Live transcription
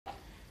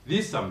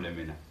This is Sam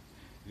Lemina.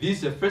 This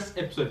is the first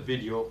episode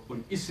video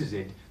on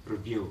ECZ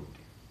reviewed.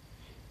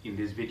 In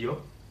this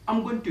video,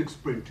 I'm going to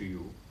explain to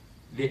you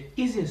the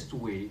easiest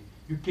way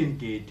you can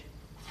get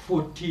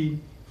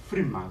 14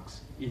 free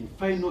marks in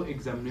final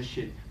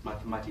examination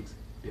mathematics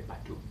paper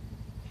 2.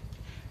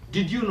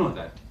 Did you know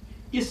that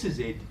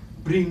ECZ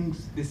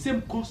brings the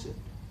same concept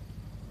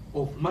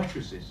of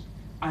matrices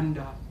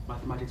under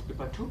mathematics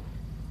paper 2?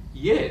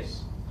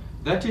 Yes,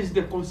 that is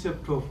the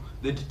concept of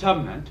the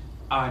determinant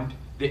and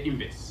the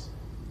inverse.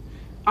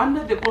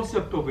 Under the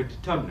concept of a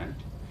determinant,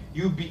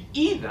 you'll be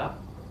either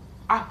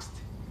asked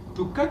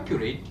to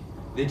calculate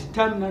the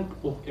determinant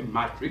of a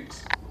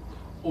matrix,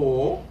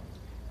 or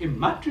a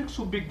matrix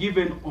will be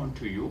given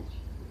onto you,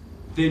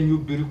 then you'll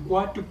be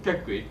required to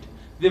calculate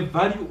the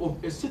value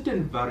of a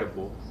certain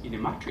variable in a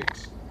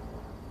matrix.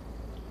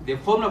 The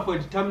formula for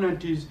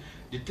determinant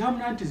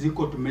is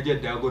equal to major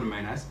diagonal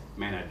minus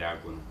minor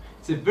diagonal.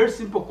 It's a very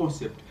simple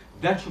concept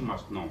that you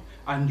must know,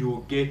 and you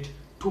will get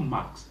 2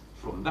 marks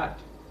from that.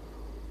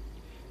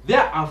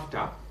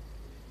 Thereafter,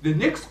 the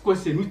next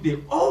question which they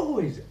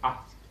always ask,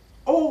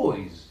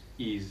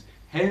 is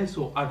hence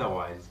or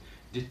otherwise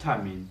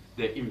determine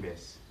the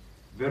inverse.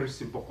 Very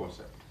simple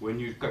concept. When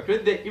you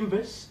calculate the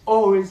inverse,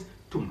 always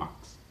 2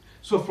 marks.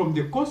 So from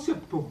the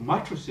concept of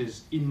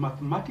matrices in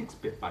mathematics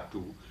paper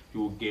 2,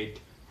 you will get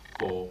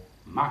 4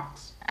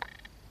 marks.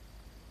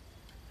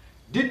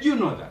 Did you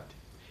know that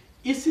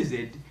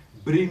ECZ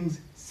brings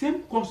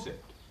same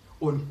concept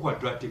on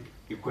quadratic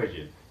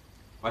equation?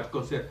 What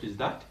concept is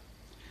that?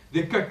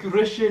 The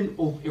calculation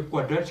of a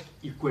quadratic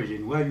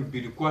equation where you'll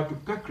be required to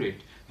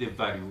calculate the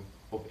value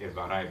of a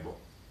variable.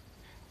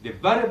 The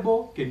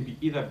variable can be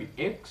either be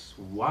x,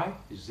 y,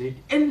 z,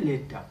 and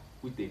letter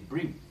which they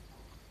bring.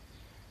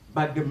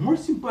 But the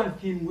most important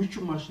thing which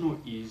you must know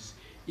is,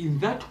 in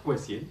that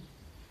question,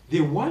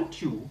 they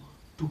want you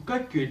to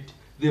calculate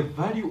the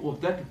value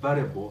of that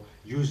variable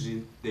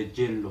using the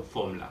general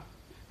formula.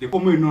 The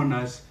formula known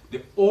as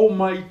the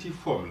almighty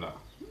formula.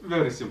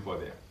 Very simple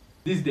there.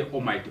 This is the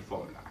almighty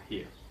formula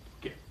here.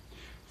 Okay.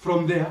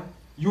 From there,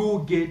 you will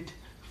get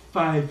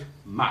 5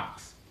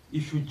 marks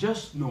if you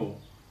just know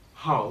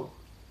how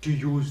to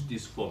use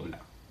this formula.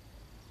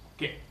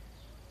 Okay.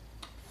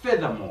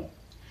 Furthermore,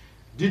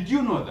 did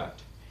you know that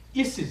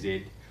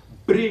ECZ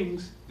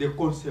brings the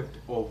concept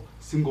of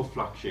single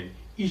fraction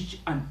each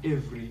and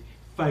every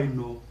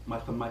final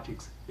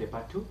mathematics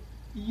paper 2?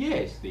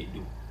 Yes, they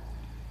do.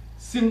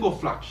 Single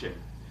fraction.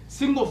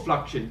 Single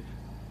fraction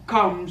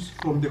comes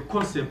from the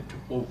concept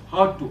of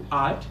how to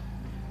add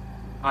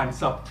and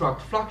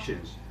subtract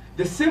fractions.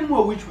 The same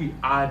way which we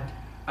add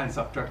and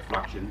subtract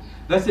fractions,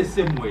 that's the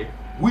same way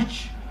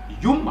which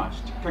you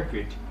must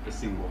calculate a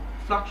single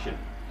fraction.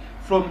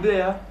 From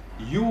there,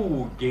 you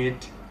will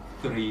get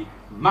 3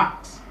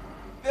 marks.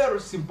 Very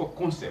simple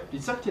concept.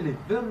 It's actually a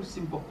very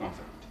simple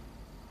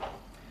concept.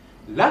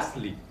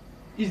 Lastly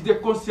is the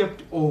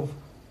concept of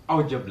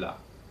algebra.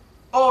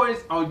 Always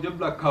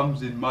algebra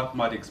comes in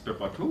mathematics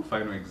paper 2,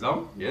 final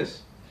exam,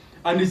 yes.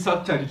 And it's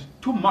actually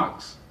 2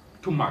 marks.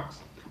 2 marks.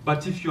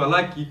 But if you are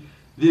lucky,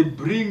 they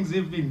brings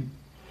even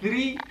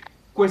 3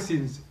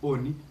 questions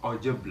on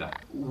algebra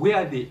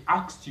where they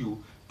asked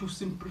you to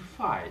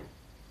simplify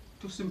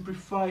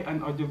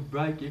an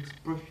algebraic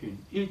expression.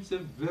 It's a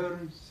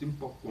very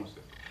simple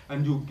concept,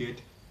 and you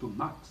get 2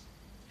 marks.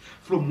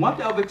 From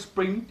what I've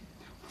explained,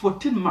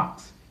 14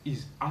 marks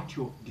is at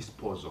your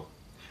disposal.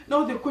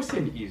 Now the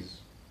question is,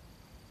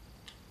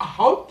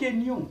 how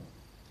can you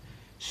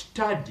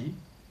study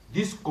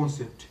this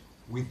concept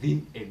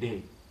within a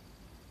day?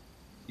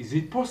 Is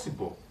it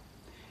possible?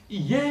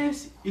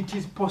 Yes, it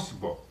is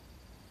possible.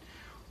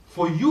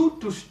 For you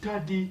to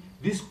study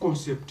this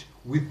concept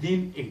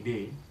within a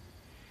day,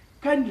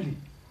 kindly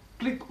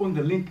click on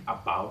the link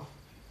above.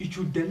 It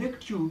will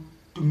direct you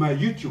to my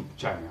YouTube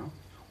channel,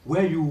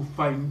 where you will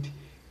find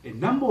a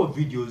number of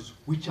videos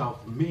which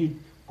I've made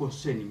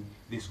concerning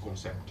this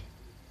concept.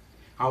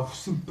 I've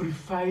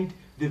simplified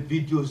the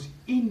videos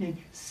in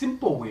a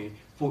simple way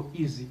for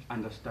easy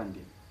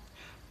understanding.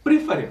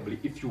 Preferably,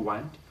 if you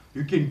want,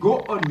 you can go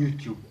on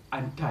YouTube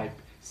and type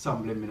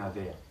Sam Lemina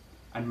there,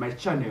 and my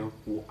channel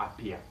will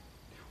appear.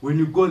 When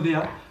you go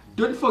there,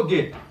 don't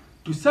forget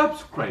to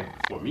subscribe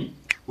for me.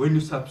 When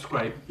you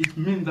subscribe, it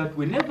means that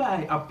whenever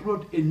I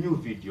upload a new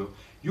video,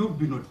 you'll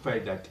be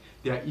notified that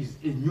there is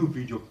a new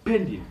video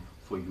pending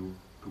for you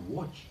to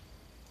watch.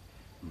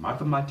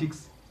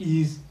 Mathematics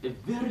is a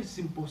very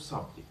simple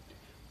subject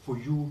for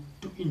you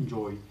to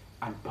enjoy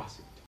and pass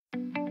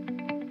it.